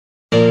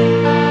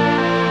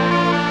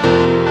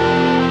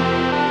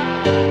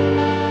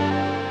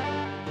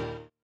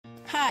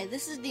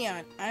this is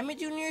Dyon. I'm a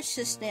junior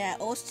assistant at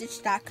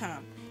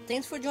oldstitch.com.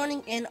 Thanks for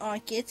joining in on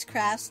Kids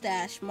Crafts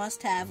 -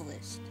 must-have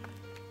list.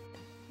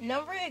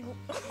 Number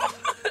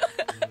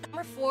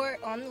 4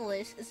 on the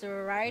list is a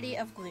variety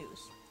of glues.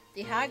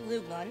 The hot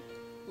glue gun,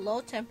 low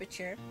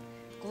temperature,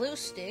 glue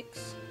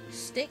sticks,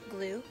 stick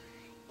glue,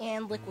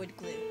 and liquid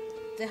glue.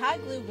 The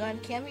hot glue gun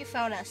can be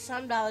found at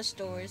some dollar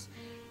stores,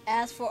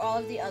 as for all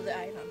of the other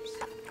items.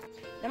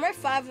 Number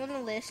 5 on the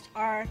list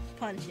are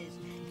punches.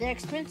 They're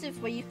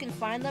expensive, but you can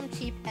find them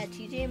cheap at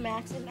TJ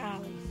Maxx and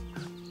Ollie's.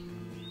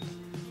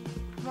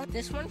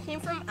 This one came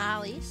from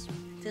Ollie's,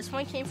 this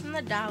one came from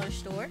the dollar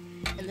store,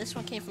 and this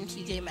one came from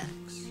TJ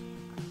Maxx.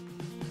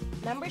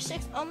 Number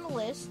 6 on the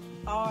list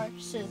are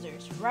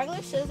scissors.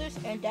 Regular scissors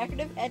and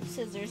decorative edge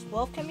scissors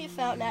both can be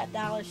found at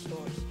dollar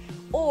stores,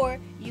 or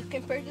you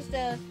can purchase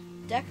the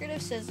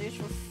decorative scissors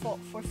for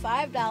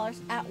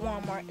 $5 at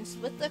Walmart and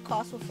split the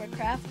cost with a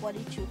craft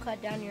buddy to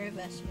cut down your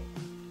investment.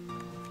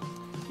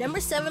 Number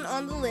 7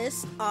 on the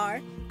list are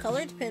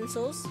colored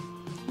pencils,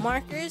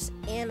 markers,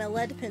 and a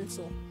lead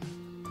pencil.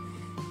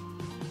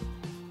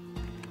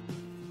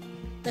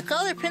 The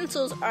colored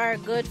pencils are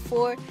good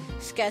for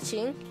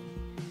sketching,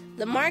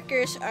 the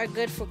markers are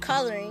good for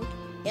coloring,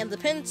 and the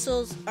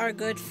pencils are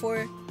good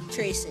for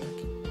tracing.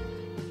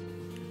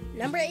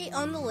 Number 8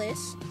 on the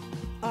list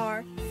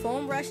are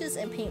foam brushes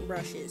and paint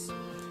brushes.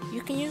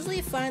 You can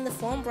usually find the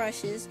foam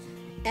brushes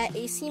at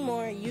AC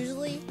Moore,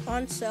 usually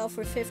on sale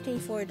for $15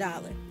 for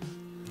 $1.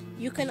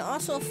 You can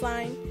also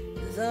find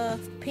the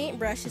paint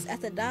brushes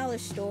at the dollar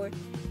store,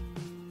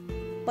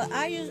 but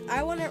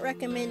I wouldn't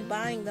recommend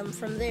buying them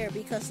from there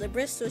because the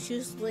bristles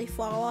usually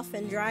fall off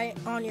and dry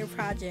on your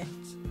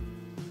projects.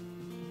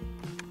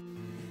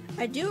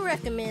 I do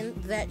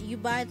recommend that you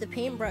buy the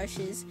paint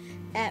brushes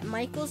at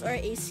Michael's or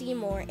AC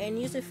Moore and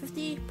use a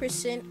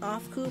 50%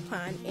 off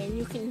coupon,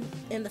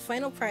 and the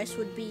final price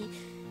would be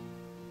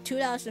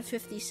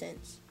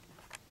 $2.50.